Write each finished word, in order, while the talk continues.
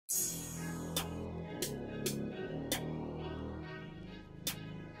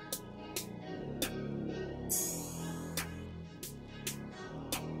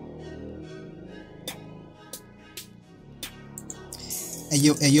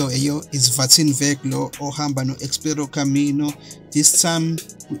Ayo, it's Warten Veglo ohamba no Exploro Camino. This time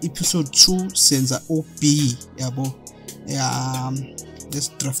episode 2 senza OB yabo. Let's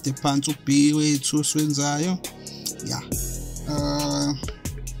draft the pants OB wethu swenzayo.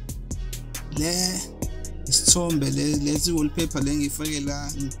 Le isithombe lezi wallpaper le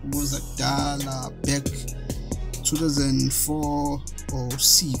ngifakela ngoza kudala back 2004 or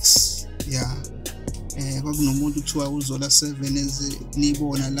 6 kwakunomuntu kuthiwa uZola 7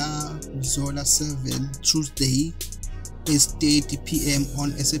 nibona la uZola 7 Tuesday 8:30 PM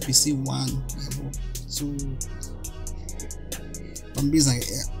on SABC 1 yabo. So bambiza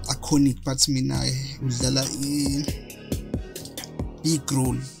iconic but mina udlala big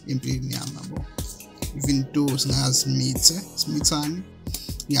role empilweni yami yabo, even though smithani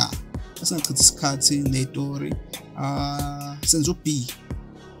asingachitha isikhathi nestory. Senza uB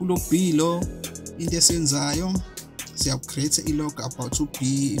kulo B lo into esenzayo siya create ilog about uB.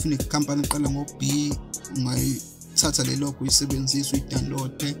 If ne company iqala ngoB ungayithatha le log uyisebenzisa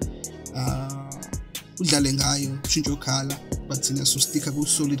uyidownload udlale ngayo ushintshe color, but thina so sticker ku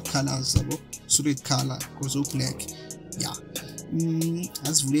solid colors yabo, solid color because u black.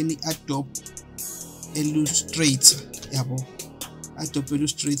 Asivuleni Adobe Illustrator yabo. Adobe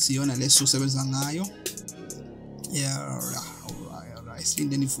Illustrator yona leso sebenza ngayo. Alright.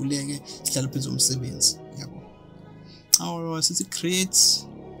 Silinde nivuleke sihlala phezu komsebenzi yabo. Alright, sithi create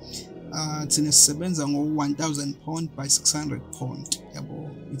thina sisebenza ngo 1000 pound by 600 pound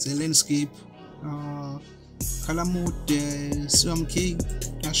yabo. It's a landscape. Color mode CMK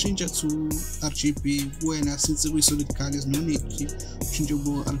ashintsha to RGB wena since we solid colors no need to change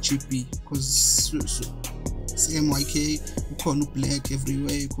to RGB because CMYK ukhona black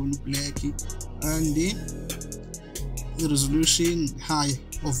everywhere, ukhona black, and the resolution high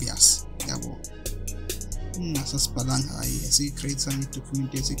obvious yabo. Ngasasibhalanga high create a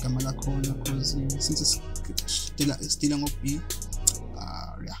document esigama lakhona because since still ngoB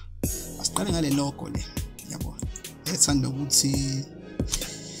asiqale ngale logo le yabo. Ethanda ukuthi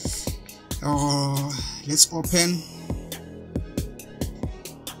let's open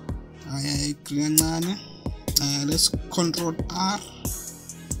kancane. Let's control R,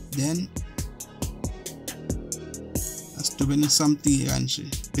 then asitobene something kanje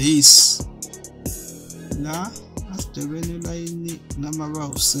base la asitobene line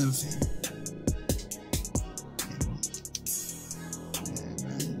number 7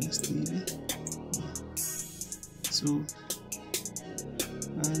 so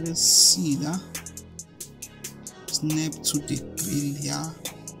let's see that snap to the grill here.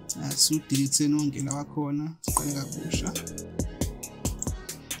 So delete nongela wakhona siqale kabusha.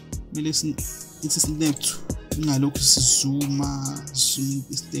 Listen, it is snap to ngalokho sizuma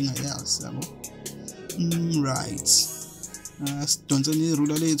isidinga yazi yabo. Right. Sidonsa ne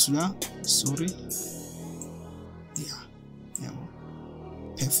ruler lethu la. Sorry. Yabo.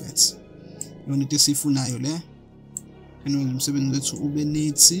 Perfect. Yona into esifunayo le. Kanwenza umsebenzi wethu ube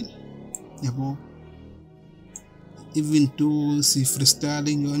neat yabo. Even though si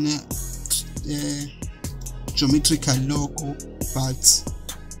freestyling yona geometrical logo, but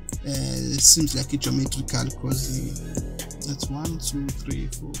it seems like a geometrical because that's 1 2 3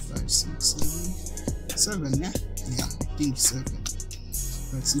 4 5 6 7 I think 7,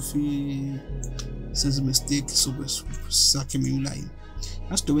 but if we sense a mistake so sakhe line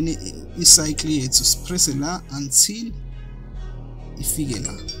asitobene icycle yethu press la until ifike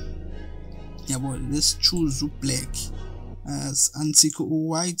la yabo. Let's choose black as until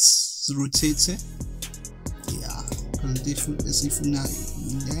white rotate because different esifuna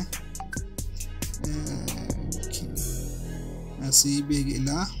ile okay asibeke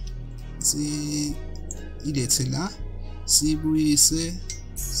la si ilethe la sibuyise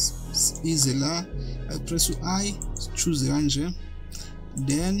ize la press I choose kanje,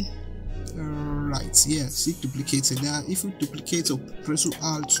 then right see duplicate there. If you duplicate or press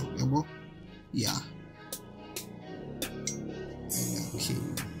Alt yabo. Okay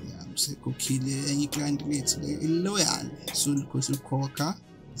msekhokhile enye client lethu loyal so because ukhokha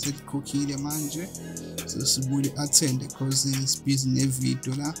sekhokhile manje so sibuye attend because it's busy ne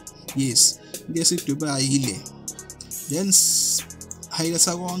video la. Yes ngese kudoba yile, then highlight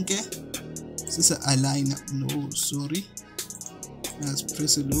konke sise align sorry as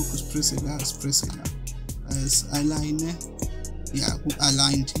press logo press la as align ku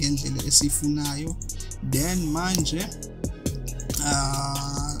aligned ngendlela esifunayo. Then manje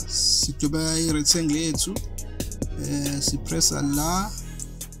sidoba i-rectangle yethu si press la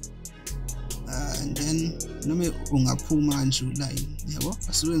and then noma ungaphuma nje line yabo,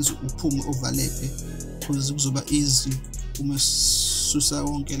 asiwenze uphume overlap because kuzoba easy uma susa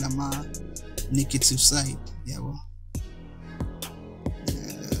wonke lama negative side yabo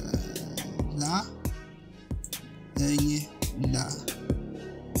la enye la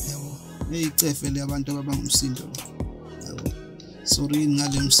yabo leyicefe le abantu abangumsindo yabo sorry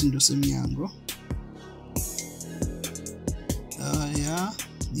ngale umsindo semnyango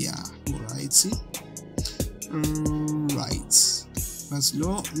yeah right bas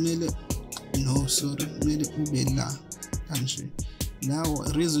lo mele no sorry mele ube la kanje now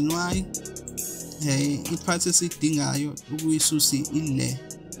reason why iphathi esidingayo ukuyisusa ile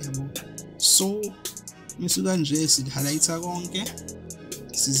yabo so misuka nje sihighlighta konke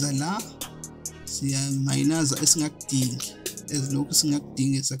siza la siya minus esingakudingi ezilokhu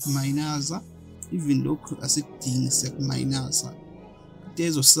singakudingi sakuminus even lokhu asikudingi sakuminus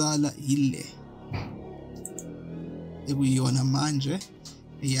ezosala ile ekuyona manje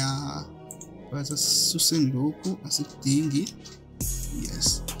ya base suseni lokhu asikudingi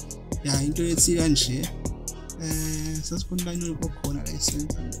yes ya into ethi kanje sasikhona line okukhona la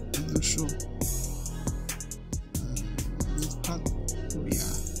center I'm not sure this part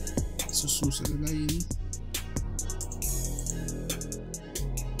yeah sususe le line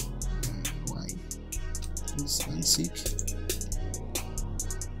why this unsick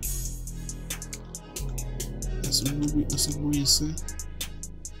asibuyise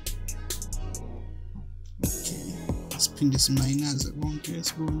okay siphinde siminus konke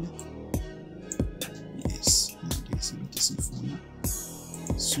sibone yes manje sibe sifuna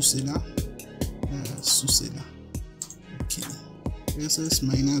susela okay bese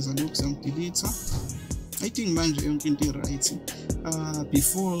siminus lokhu samdelete I think manje yonke into right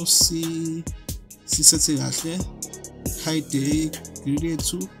before sisethe kahle hide grid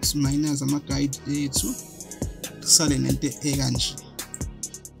yethu siminus ama guide yethu kusale nento ekanje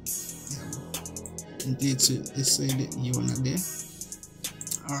yabo into esele iyona le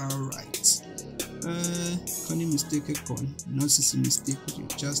alright khona mistake ekhona not sisi mistake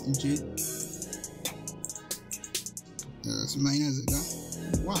just nje minus la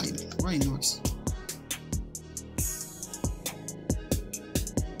why not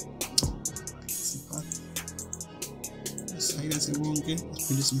silence wonke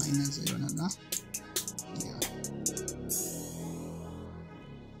siphinde minus yona la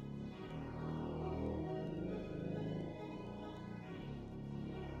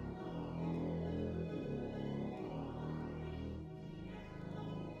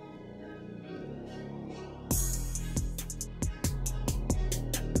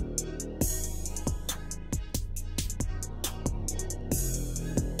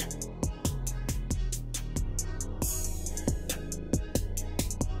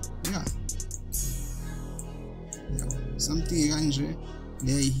something kanje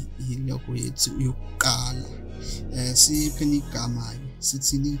le yiloko yethu yokuqala sipheni igama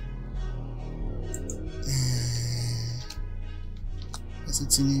sithini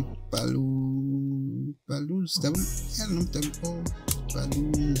sithini balloons double L no double O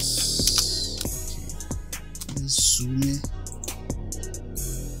balloons okay zoom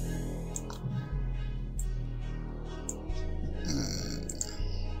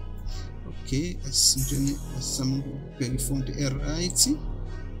okay as some very font right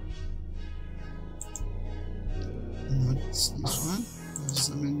not this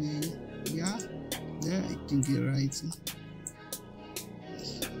one yeah I think you're right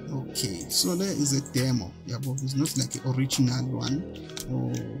okay so there is a demo yeah but it's not like an original one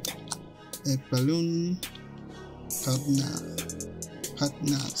or a balloon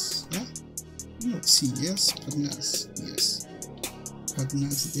partners yeah not see yes partners yes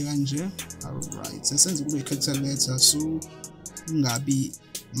partners delanje alright sense kube capital letter so ungabi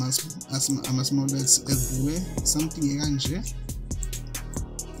ama small letters everywhere something kanje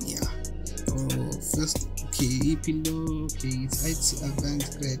yeah first okay pillow okay it's IT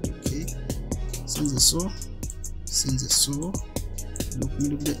advanced grade okay sense so look me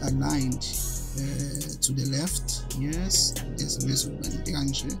look aligned to the left yes there's a mess of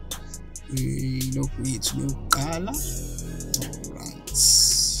kanje look it loqala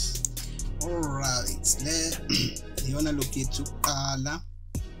alright le yona located uqala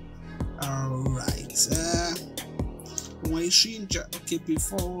alright ungayishintsha okay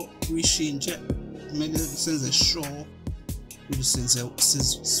before uyishintshe kumele senze sure ukuthi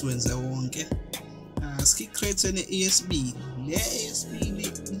siwenze wonke ski create an ESB le ESB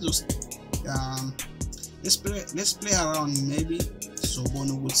izos let's play around maybe so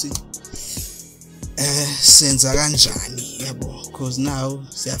bona ukuthi senza kanjani yabo because now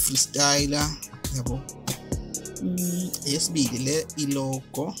siya freestyle yabo esibili le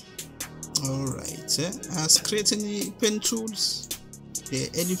ilogo alright as create any pen tools the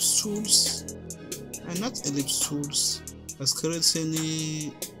ellipse tools, and not ellipse tools, let's create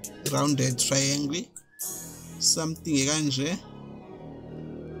any rounded triangle, something kanje.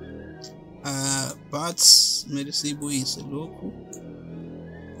 But mele siyibuyise lokhu,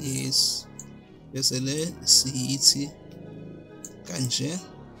 yes, bese le siyithi kanje.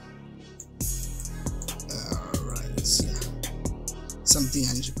 Alright, yeah, something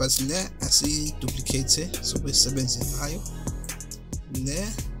kanje, but le asiduplicate so besebenze ngayo le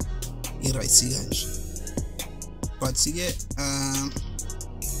i-right kanje. But ke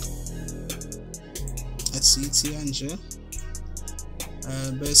asithi kanje,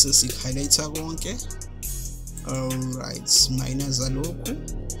 bese si-highlighta konke. Alright, minaza lokhu.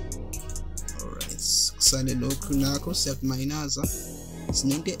 Alright, kusale lokhu nakho siyakuminaza,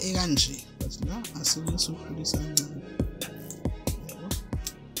 sinento ekanje, but la asikukhulisa kancane.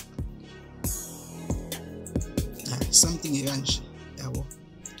 Yabo, something ekanje. Yabo,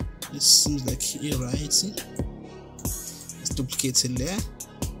 this seems like right. Let's duplicate it there.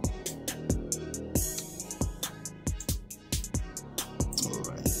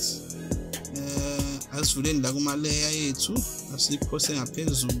 Asivuleni la kuma layer yethu, asiphose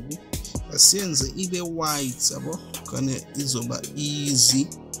ngaphezulu, asiyenze ibe white, yabo, kane izoba easy.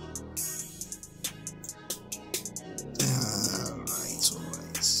 Alright,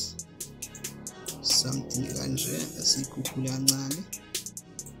 something kanje, asikhuphule kancane.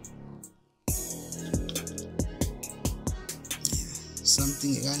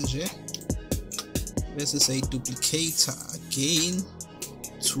 Something kanje, bese sayiduplicate again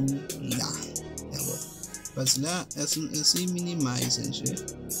to la. But la asi-minimize nje,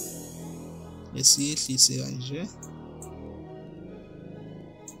 esiyehlise kanje,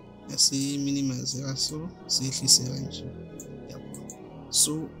 asi-minimize kaso, siyehlise kanje.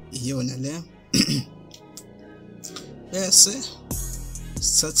 So iyona le. Bese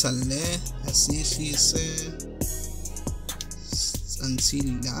sithatha le asiyehlise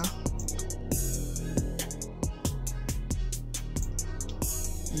until la.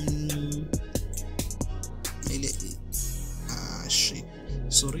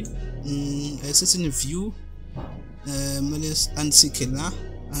 Sorry, I set in a view, let's untick la,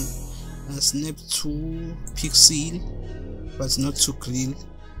 snap to pixel, but not to grid,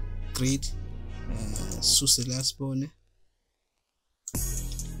 so the last bone.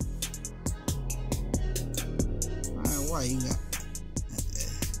 Why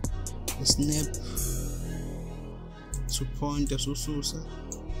snap to point as so.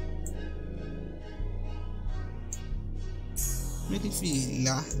 Maybe feel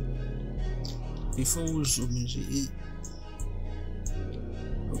la before we zoom in.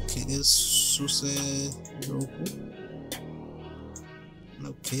 Okay, let's say logo.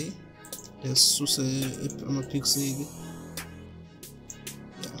 Okay, let's say a pixel.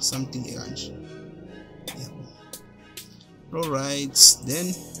 Yeah, something else. Yeah. Alright,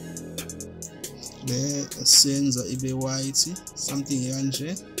 then the scenes are a white, something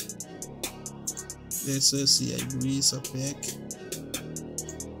else. Let's see, I breeze a back.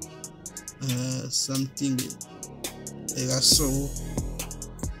 Something like so,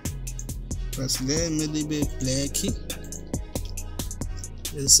 but let me be black.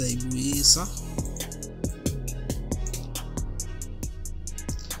 Let's say Buisa.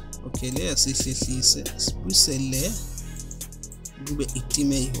 Okay, let's see if it's Pusele. Gube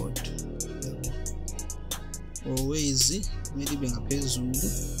itime hot. Always, maybe being a pezulu.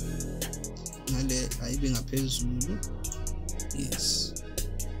 Nale, I being a pezulu. Yes.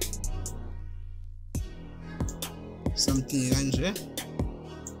 Something kanje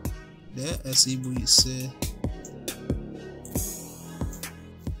there, asibu ise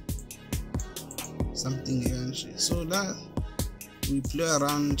something kanje. So that we play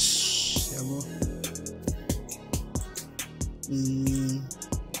around, yabo.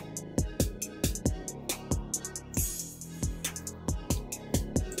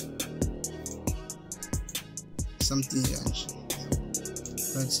 Something kanje,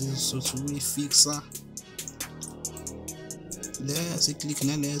 but so to we fix that. Let's click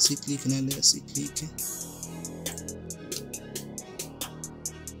na, let's click na, let's click.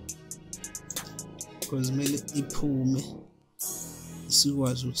 Because mele iphume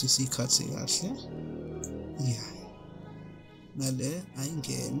sikwazi ukuthi sikhathe kahle. Yeah. Nale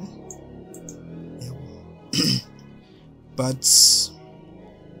ayingene. Yebo. But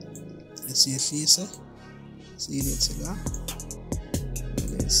esiyehlisa silethe la.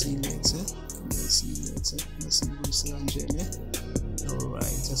 Silethe masibuyise kanjene.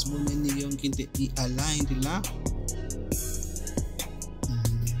 Alright, asiboneni yonke into i-aligned la.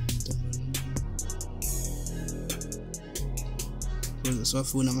 because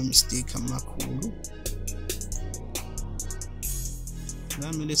siwafuna ama-mistake amakhulu. La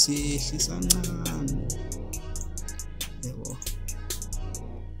kumele siyehlisa kancane, yabo.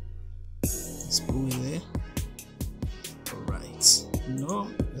 Let's go there. Alright, no,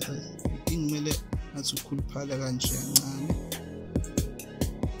 idinga kumele athi ukhuluphala kanje kancane,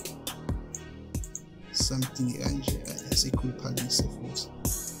 something kanje, sikhuluphalise futhi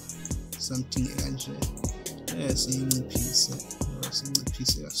something kanje, siyinciphise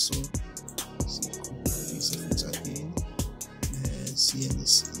kaso, sikhuluphalise futhi again,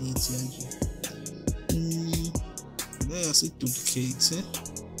 siyenze 80 kanje, there siduplicate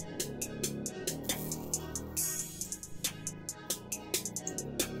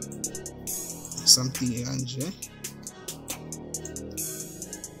something kanje,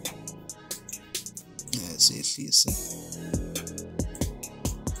 siyehlise,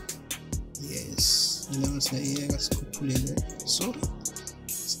 yes, ilanga siyayeka sikhuphulele, sorry,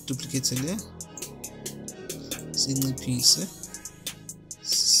 siduplicate le, sinciphise,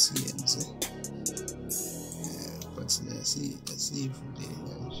 siyenze, but siyivule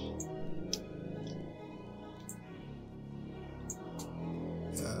kanje,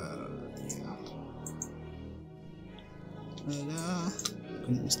 la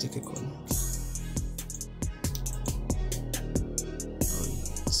mistake ekhona.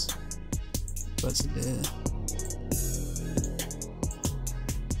 Alright, but there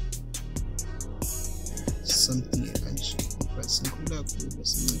something kanje, but sinkulu kakhulu,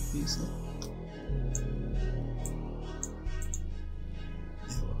 sinciphise,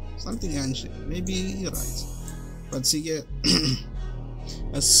 something kanje, maybe right, but sike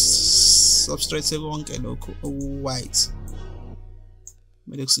substrate konke lokho white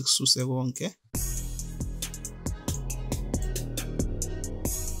kumele sikususe konke,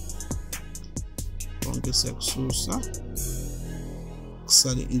 siyakususa,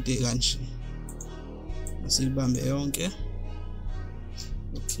 kusale into kanje, asiyibambe yonke.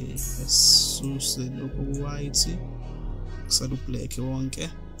 Okay, asisuse lokho white, kusale black wonke,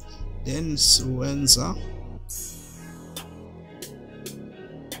 then siwenza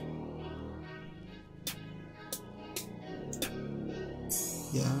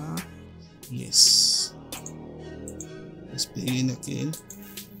yes, let's begin again.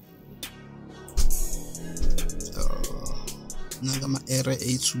 Nanga ma error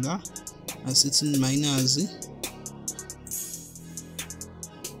ethu la asithi minus,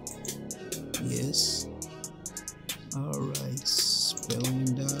 yes, alright, spelling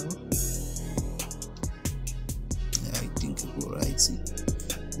down, I think it go right,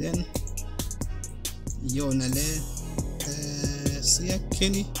 then yona le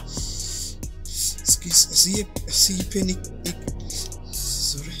siyakheni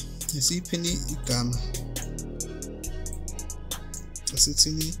siyipheni igama,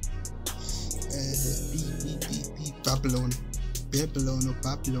 asithini Babylon or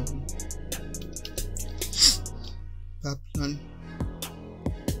Babylon.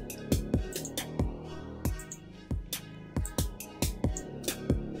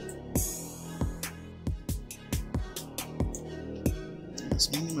 Let's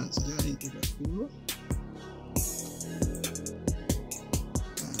minimize that into the cool.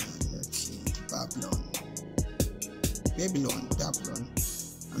 Babylon.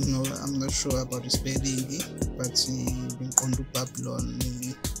 I'm not sure about the spelling, but been on to Babylon.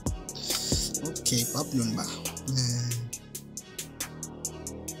 Okay, Babylon ba.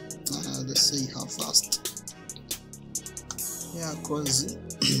 Let's see how fast. Yeah, cause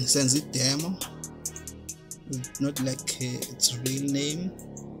since it demo, it's not like its real name.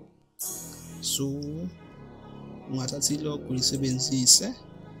 So ungathathi logo uyisebenzise,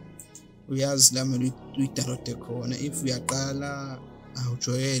 uyazi la manje uyidownload khona. If uyaqala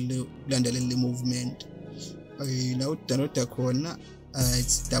awujwayele ukulandelela le movement, la udownload khona,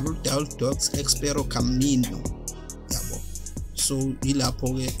 it's www.expero camino, yabo. So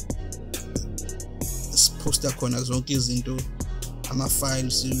ilapho ke siposta khona zonke izinto, ama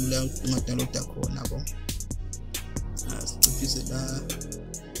files la ungadownload khona, yabo. Sinciphise la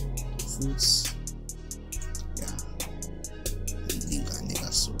futhi, yeah, ilingane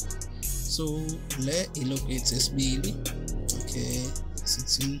kaso. So le ilocate esibili. Okay,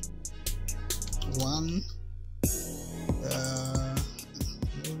 sitting 1,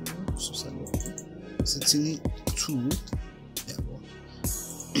 sitting 2,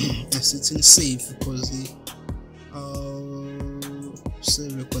 sitting save because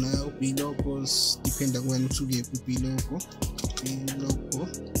save gonna be logos depend on when to get logo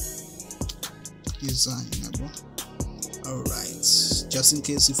design. Alright, just in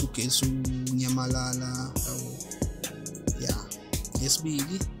case if you case unyamalala, yeah,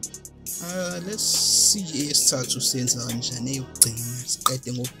 yesibili let's see esithathu senza kanjani eyokugcina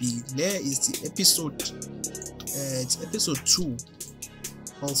siqede ngo-B. Le is the episode it's episode 2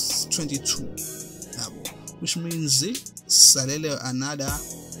 of 22 yabo, which means salele another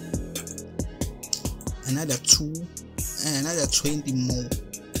 20 more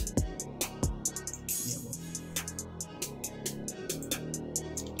yabo.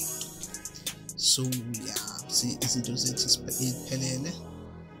 So yeah, see izinto zethu ziphelele.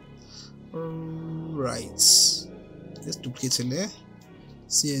 Alright, let's duplicate le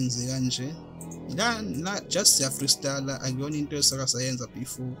siyenze kanje la just ya freestyle, akuyona into esaka sayenza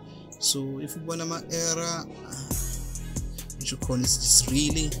before. So if ubona ama error ngisho khona it's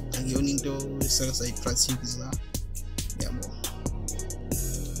really akuyona into esaka sayipractice yabo.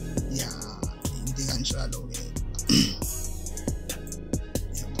 Yeah, into kanjalo ke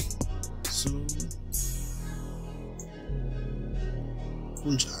yabo. So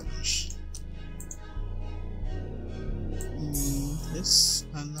kunjalo nje. Let's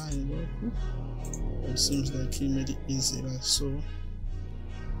align local. It seems like he made it easier, so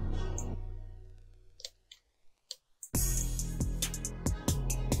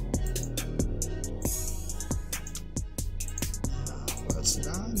but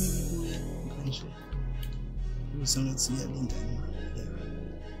now maybe we let's see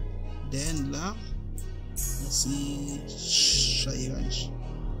then la let's see Shayranch.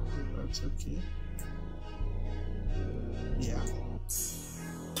 That's okay. Yeah.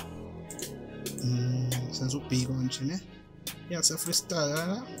 Senza ubhika nje ne. Yeah, sa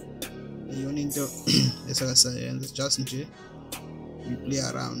freestyle ayona into esaka sayenza, just nje we play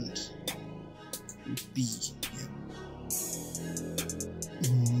around with B. Yeah.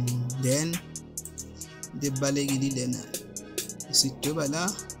 Then debalekile lena sidweba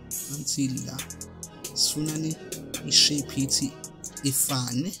la until la sifuna ni i-shape ithi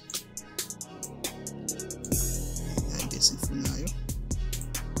ifane sifunayo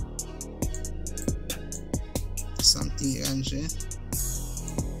something kanje.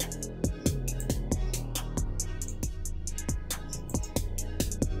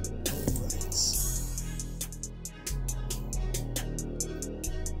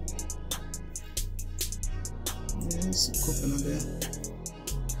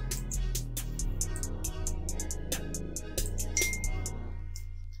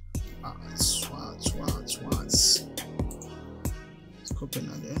 Alright, yes, copy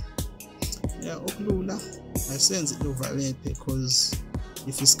another. Yeah, okulula ayisenze overlap because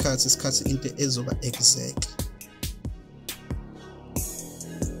if isikhathi into ezoba exact.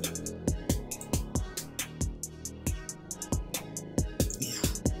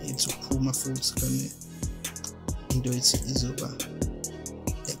 Yeah, it's uphuma futhi kane into ethi izoba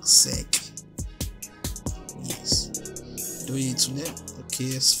exact. Yes, into yethu le.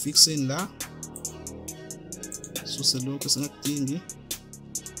 Okay, sifixeni la suse lokho singakudingi,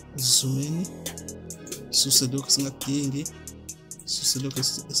 zoomeni suse lokho singakudingi, suse lokho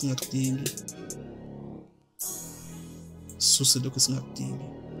singakudingi, suse lokho singakudingi.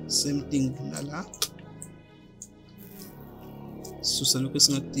 Same thing nala, suse lokho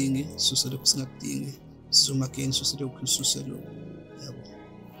singakudingi, suse lokho singakudingi, zoom again, suse lokho, suse lokho yabo.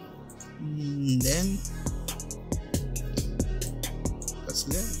 Then that's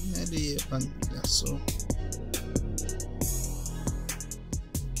le phambili. So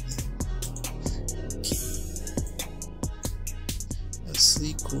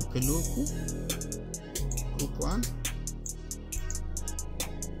group loku, group 1,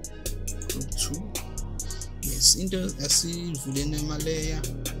 group 2. Yes, into asivuleni ama layer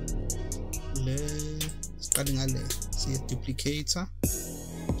le siqale ngale siye duplicator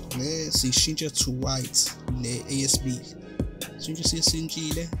le sishintshe to white le ASB since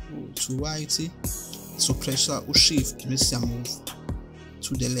siyishintshile to white, so pressure shift mase siya move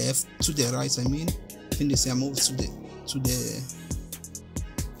to the left, to the right, I mean, then siya move to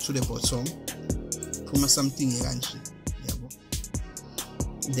the bottom from something kanje yabo.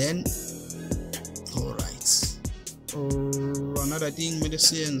 Then alright, another thing mele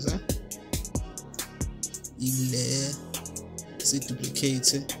siyenze ile si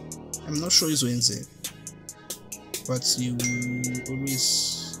duplicate. I'm not sure izoyenzeka, but you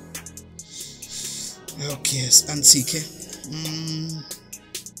always okay, antique.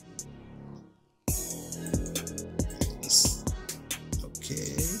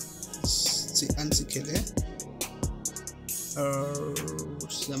 Antique le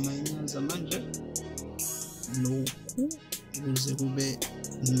siyamanyaza manje lokhu ukuze kube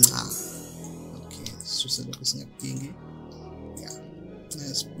nca. Okay, suse lokho singakudingi. Yeah,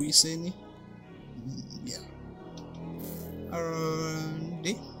 nasibuyiseni. Yeah,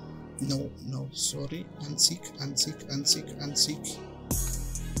 no, sorry, untick.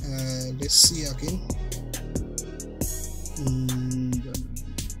 Let's see again.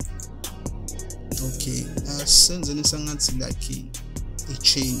 Okay, senze nisangathi like a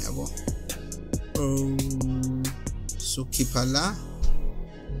chain yabo. So keep la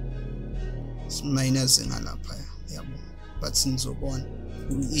minus ngalapha yabo, but sinizobona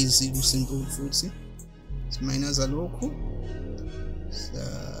easy simple futhi minus alokhu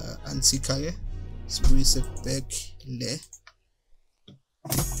antika ke sibuyise back le,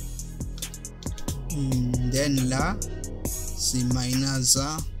 then la si minus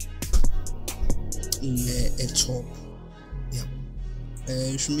le at top yabo,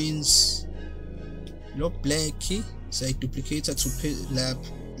 which means lo black say duplicate to lap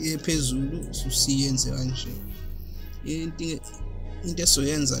ephezulu susiyenze kanje into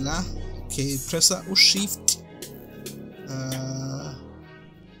esoyenza la. Okay, pressa u shift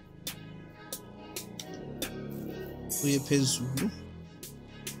uye phezulu.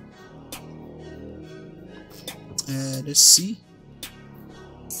 Let's see.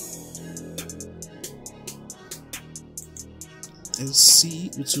 Let's see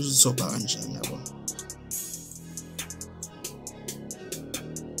ukuthi uzoba kanjani yabo.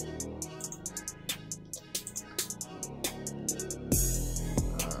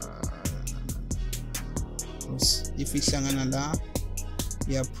 If ihlangana la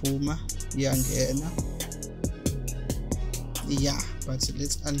iyaphuma iyangena, yeah, but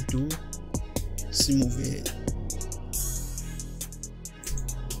let's undo, simove it,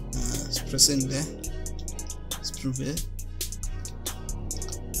 pressing there, let's prove it,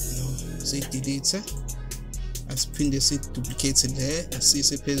 no, say delete, as pin this it duplicated there, as see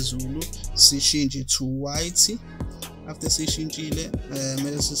phezulu, see change it to white, after see change it,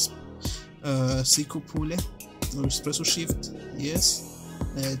 see kupule, or press shift, yes,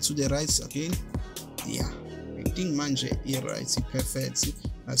 to the right again, yeah. I think manje right perfect.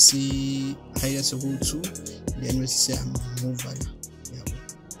 I see higher to go to, then we say move on. Yeah.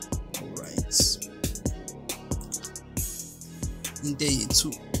 Alright. In day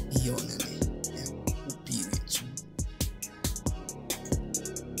two, yonale. Yeah. Period two.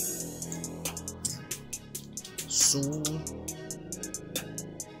 So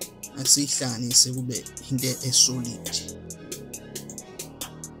I see Shani se ube hinde a solid.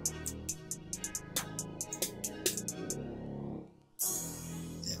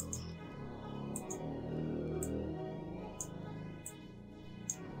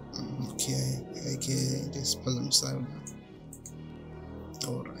 Okay, this problem side.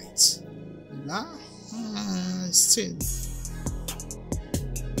 Alright. Now, still.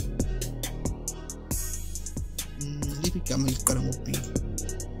 Lipi kama ilikala mopi.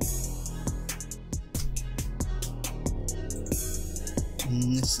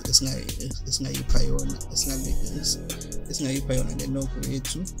 It's not ipayona. It's not ipayona. The logo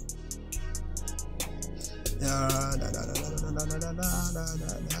yetu.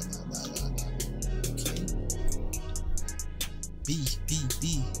 Okay. B.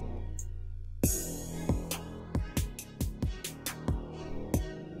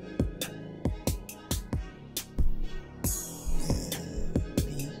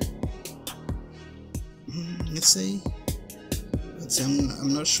 Let's say,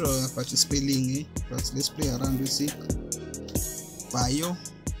 I'm not sure about the spelling, but let's play around with it. Bio.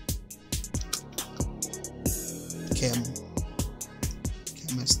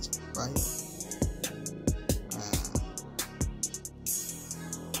 Chemist, bio.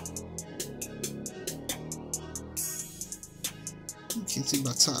 Kinti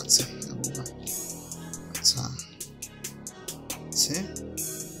batata,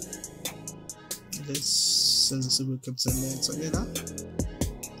 let's send this with capital letter.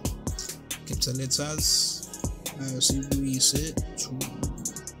 Capital letters. So we say to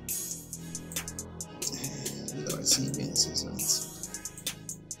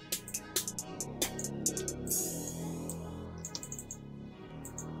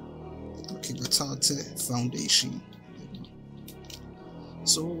okay, the foundation.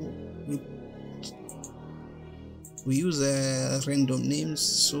 So we use random names.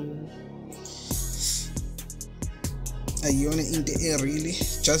 So I want in the air really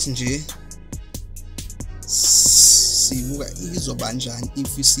just nje sibuka izoba njani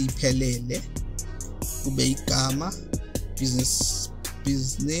if you see pelele kube igama business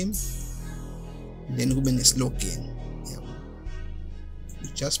name, then kube ne slogan. Yeah. We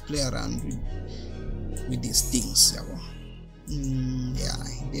just play around with these things. Yeah,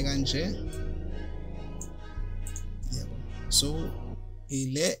 so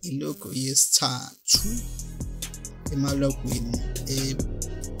ile iloko yesithathu emalogweni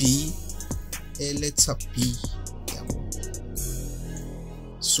B letter B yabo.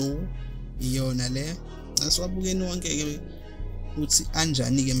 So iyona le asiwabukeni wonke ke uthi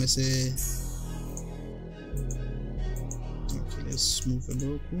anjani ke mase. Okay, let's move a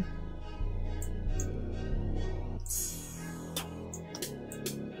local.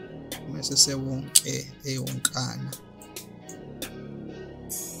 Mase sewonke eyonkana.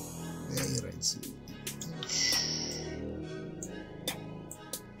 Very right.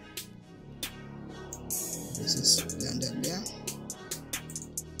 This is London there.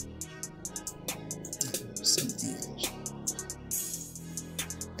 Something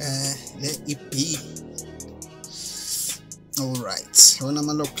let it be. All right. When I'm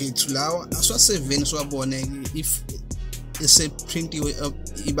allocate to law, so I say Venus born if it's a print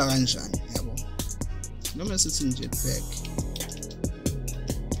ibaranjan. No message in jetpack.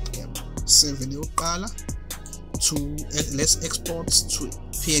 7 color to let's export to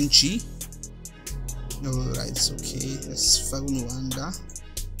PNG. All right, okay. Let's find Wanda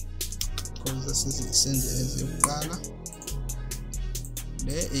because this is it sends as a color.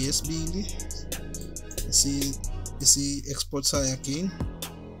 There ASB. See export again.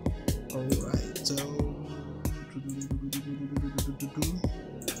 All right, so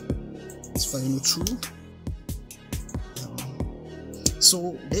let's find true. So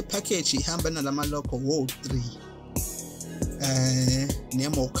the package ihamba nalama logo wo 3 ne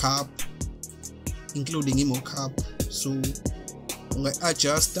mockup including a mockup, so unga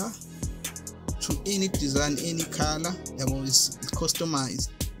adjuster to any design, any color yabo, is customized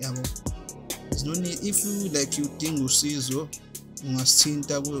yabo. There's no need if you like you think usizo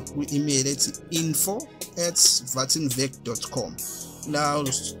ungasithinta ku email ethi info@wartenvec.com la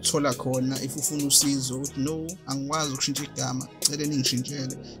uzothola khona if ufuna usizo. No, angikwazi ukushintsha igama, cela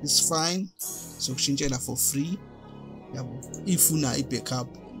ningishintshele, it's fine. So kushintshela for free yabo if una i-backup,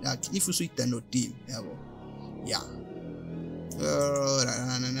 like if usuyi-downloadile yabo. Yeah,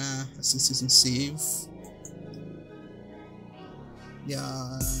 assistant save.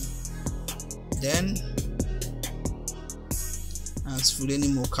 Yeah, then asifule any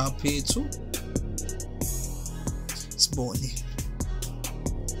mockup ethu sibone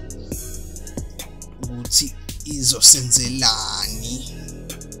ukuthi izosenzelani,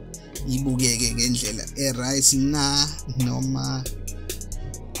 ibukeke ngendlela right na noma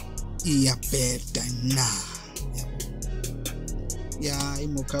iyabheda na. Yeah,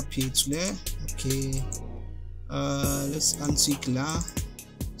 i-mockup yethu le. Okay, let's untick la,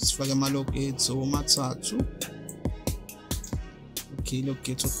 sifake ama-logo ethu amathathu. Okay,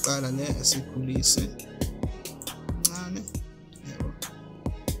 logo ethu okuqala le asikhulise ncane.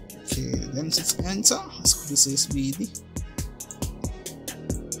 Okay, then sithi enter, sikhulise isibili.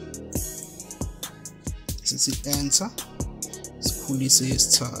 Sithi enter, sikhulise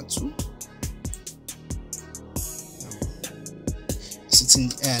isithathu. Sithi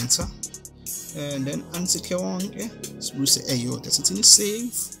enter, and then untick wonke, sibuyise eyodwa, sithi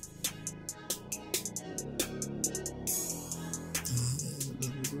save.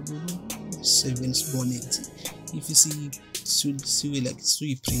 Save siboneti if you see like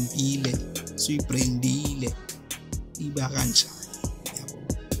suyiprintile iba kanjani yabo.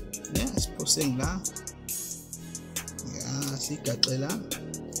 Yeah, siphoseng la. Yeah, sigaxela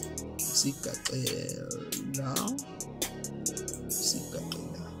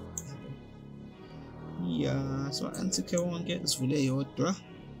yeah, so anti-ke wonke sivule yodwa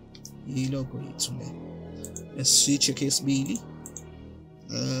ilogo yethu le. Let's switch case bili.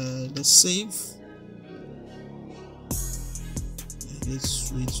 Let's save.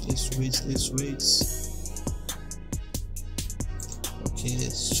 Let's wait. Okay,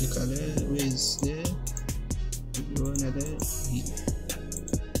 let's check where is there.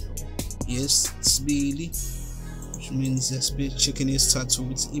 Yes, it's Billy, which means let's be checking his tattoo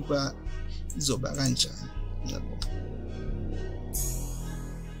with iba izoba kanjani yabo.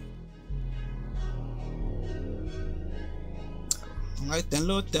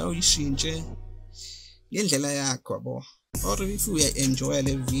 Ungayi-download uyishintshe ngendlela yakho yabo. Or if you enjoy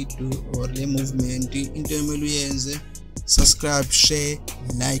the video or the movement, into emele uyenze subscribe, share,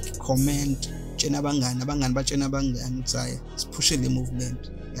 like, comment, tshena abangani batshena abangani ukuthi haya sipushe le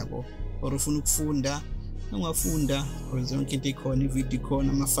movement yabo. Or ufuna ukufunda ungafunda because yonke into ikhona, ivideo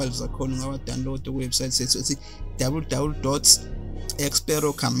ikhona, ama-files akhona, ungawa-download ku-website sethu ethi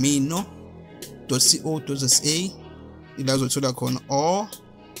www.experocamino.co.za ila uzothola khona, or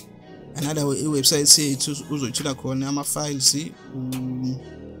another website sethu uzothola khona ama-files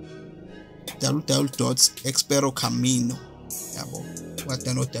www.experocamino yabo,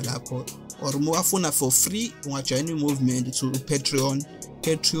 wa-download lapho or afuna for free ungajoin i-movement to Patreon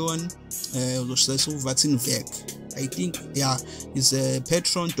uzosebenzisa uVarten Vek. I think is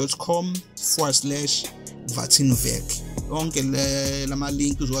patreon.com/Varten Vek. Yonke lama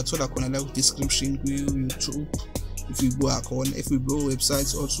link uzowathola khona la ku description ku YouTube. If you go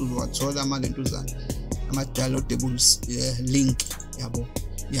websites also uzowathola amalentuzana ama downloadables link yabo.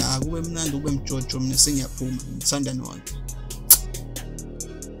 Kube mnandi ube mjojo mina sengiyaphuma ngithanda nonke.